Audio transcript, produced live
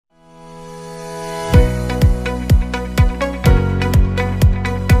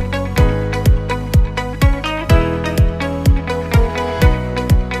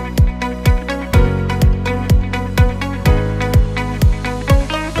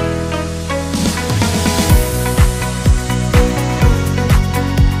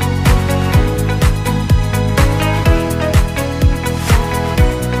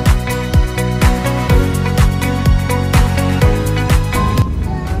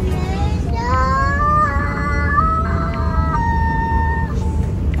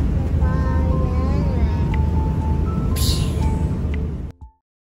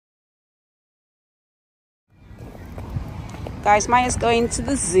Guys, Maya's going to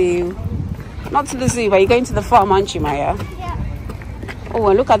the zoo. Not to the zoo, but you're going to the farm, aren't you, Maya? Yeah. Oh,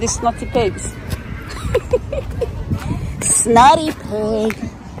 and look at these snotty pigs. Snotty pig.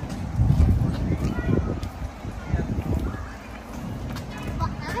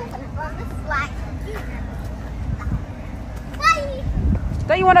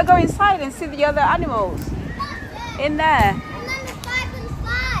 Don't you want to go inside and see the other animals? In there. And then the slide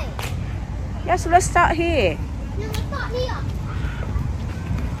inside. Yeah, so let's start here. No, let's start here.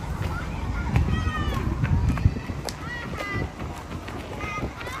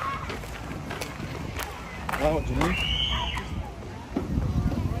 Well, what do you need?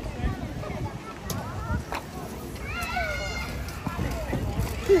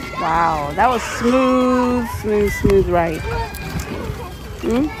 Wow, that was smooth ride.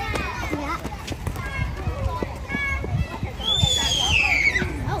 Hmm?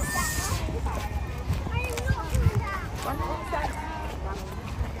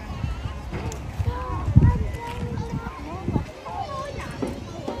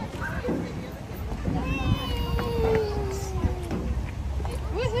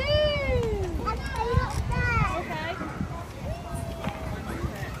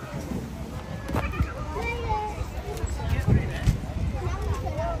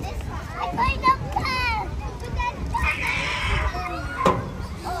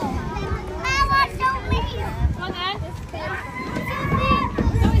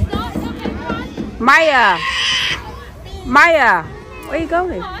 Maya, where are you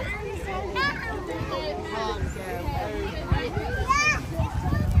going?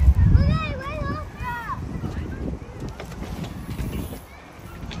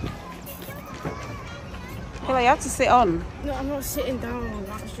 Kayla, you have to sit on. No, I'm not sitting down.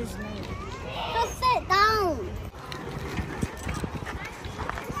 That's just me. Just sit down.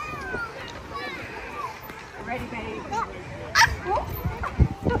 Ready, babe?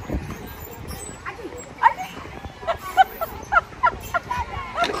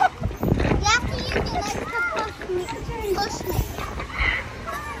 Push me.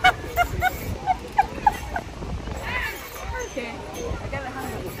 Okay, I got the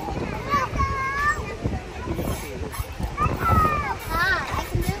hang of it. I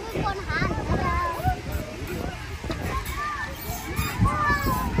can do it with one hand.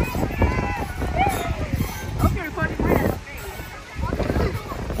 Okay, you're recording Maya.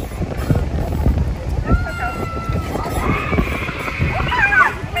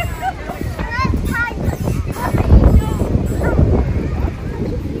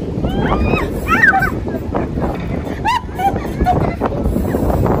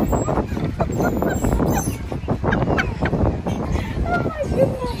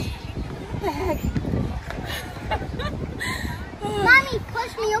 Mommy,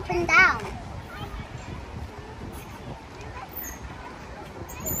 push me up and down.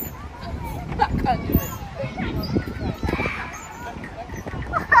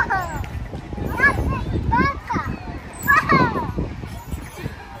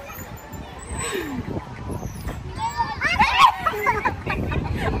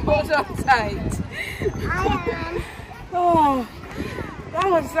 Hold on tight. I am. Oh,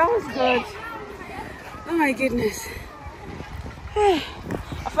 that was good. Oh my goodness. I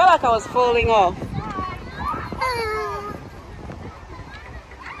felt like I was falling off.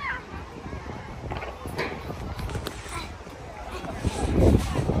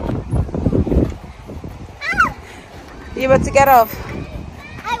 You about to get off?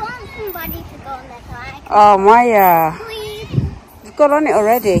 I want somebody to go on the kayak. Oh, Maya. Please. You've got on it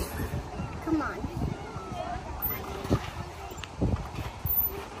already. Come on.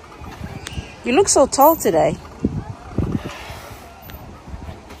 You look so tall today.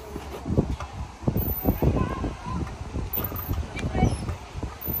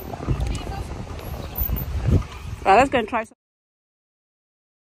 Right, let's go and try some.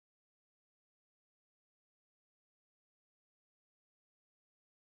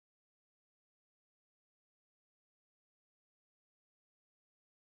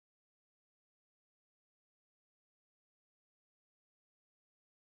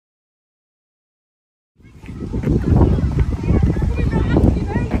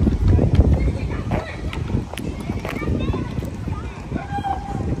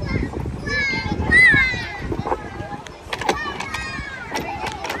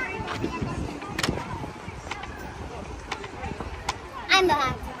 I'm the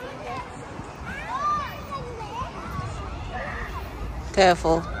one.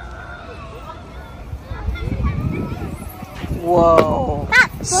 Careful. Whoa.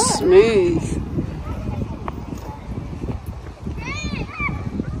 That's good. Smooth.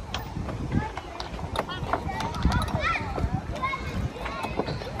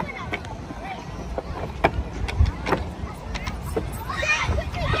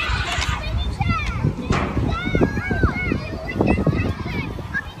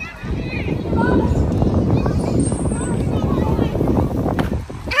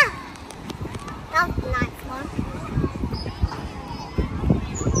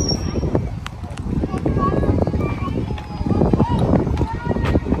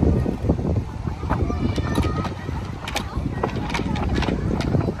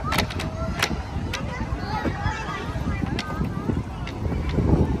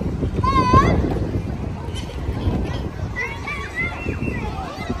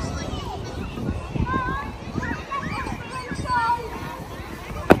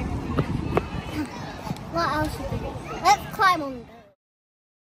 What else should we do? Let's climb on those.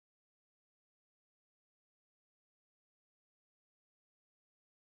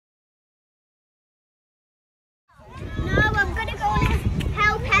 No, I'm gonna go and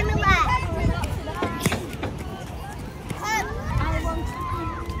help Emily. I want to.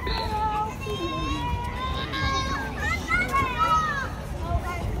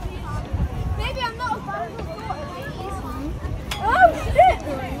 Maybe I'm not a fan of oh shit!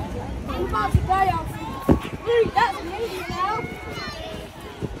 I'm about to die off. Luke, that's amazing now.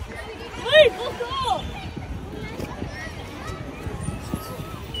 Luke, look up!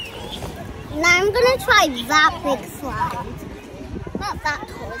 Now I'm gonna try that big slide. Not that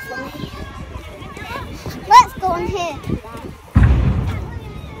tall for me. Let's go on here.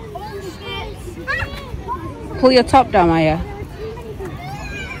 Pull your top down, Maya.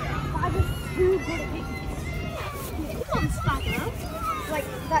 Like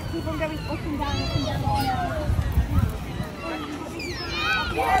that, keep on going up and down, up and down, up and down.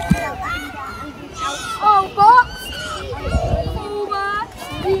 Oh, box!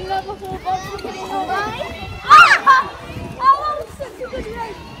 You never fall box getting away. Ah! Oh, that was such a good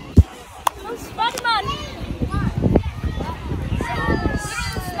race. I'm Spider-Man.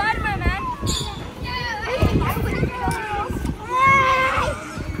 Spider-Man, man.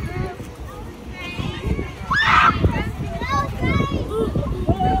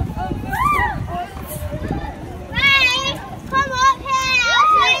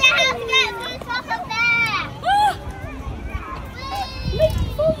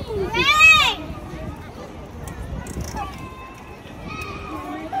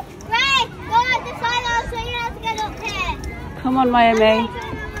 Come on, Maya May.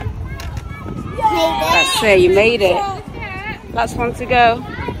 That's it, you made it. Last one to go.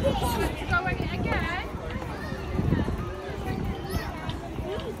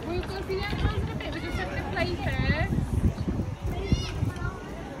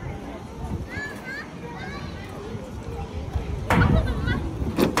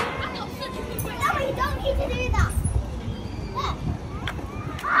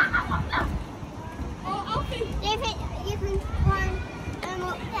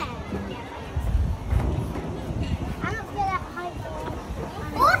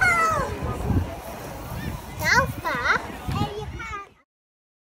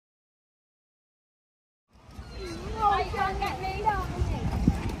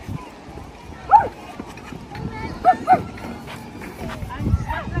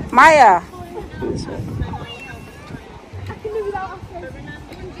 Maya.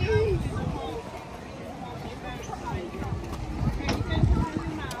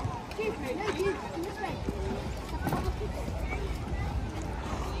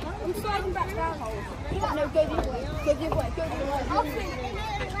 I'm sliding back down. No, go the other way. Go the other way. Go the other way.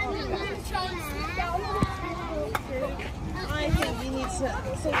 I think you need to.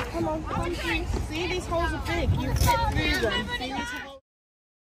 So come on, come on. See, these holes are big. You fit through them. So you need to hold.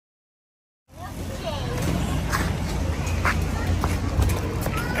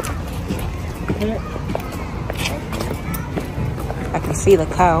 I can see the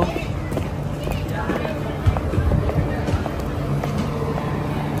cow.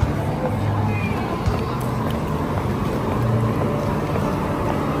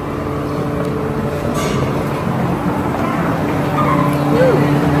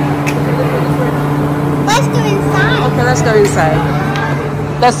 Let's go inside. Okay, let's go inside.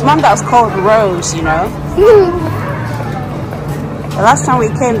 There's one that's called Rose, you know. The last time we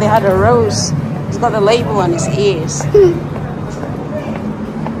came, they had a rose. He's got the label on his ears.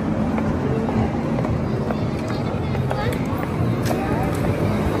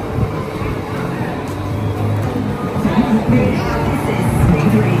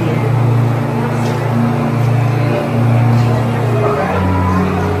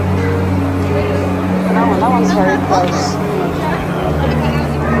 That one's very close.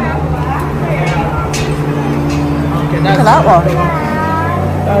 Look at that one.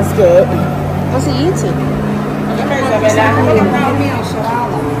 That's good. What's he eating?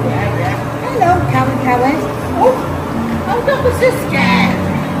 Hello, Calvin. Oh, that was so scared.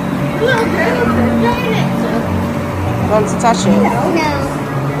 Little girl, playing it. Want to touch it? No.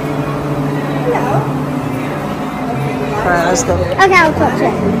 Hello. Alright, let's go. Okay, I'll touch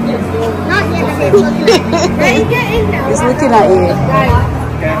it. Not yet. Ready, get in now. He's looking at you.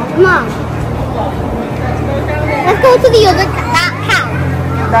 Come on. Let's go to the other that cow.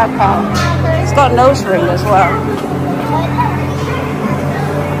 That cow. It's got a nose ring as well.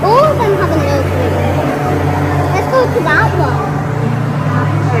 All of them have a nose ring. Let's go to that one.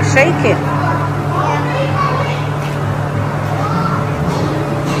 Oh, shake it.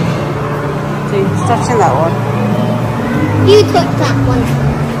 See, he's touching that one. You took that one.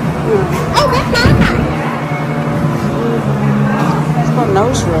 Oh, that's mine. It's got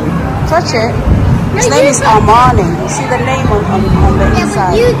nose ring. Touch it. His name is Armani. You see the name on the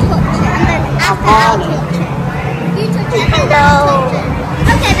inside. You touch it and then after I'll Armani. touch it. You touch it and then I'll touch it.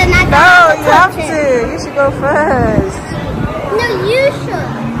 Okay, then I No, you have touch to. it. You should go first. No, you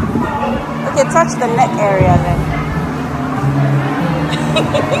should. Okay, touch the neck area then.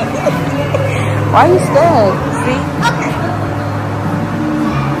 Why are you scared? See? Okay.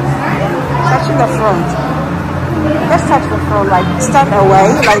 Touching the front. Let's touch the front, like stand away,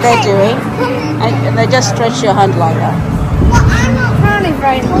 like they're doing. And they just stretch your hand like that. Well, I'm not running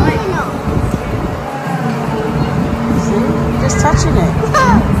very much. See? Just touching it.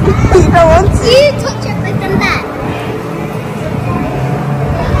 You don't want to. You touch it with them back.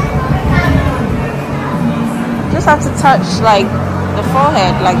 Just have to touch like the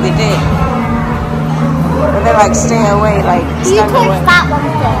forehead, like they did. But they like stay away, like You stand touch away. that one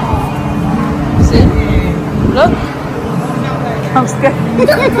first. See? Look. I'm scared. Look,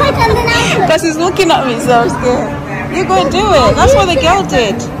 it's like something else. Because he's looking at me, so I'm scared. You go and do it. That's what the girl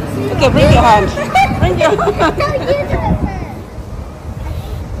did. Okay, bring your hand. Bring your hand. No, you do it first.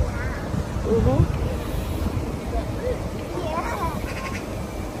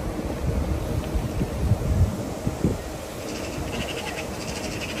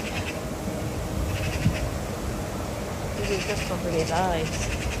 He's just covering his eyes.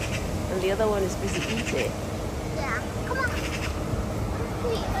 And the other one is busy eating. Yeah. Come on.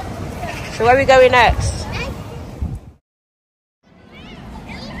 So where are we going next?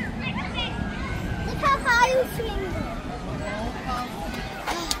 Look how high you swing. That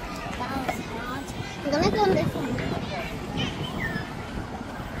was hard. I'm gonna go on this one.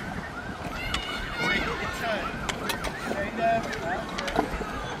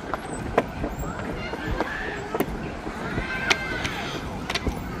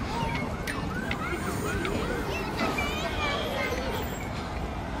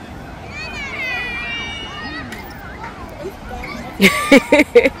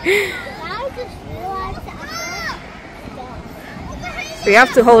 So you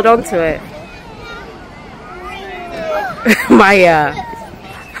have to hold on to it. Maya.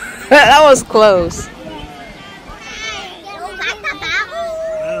 That was close. No.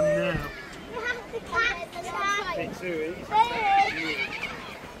 It's too easy.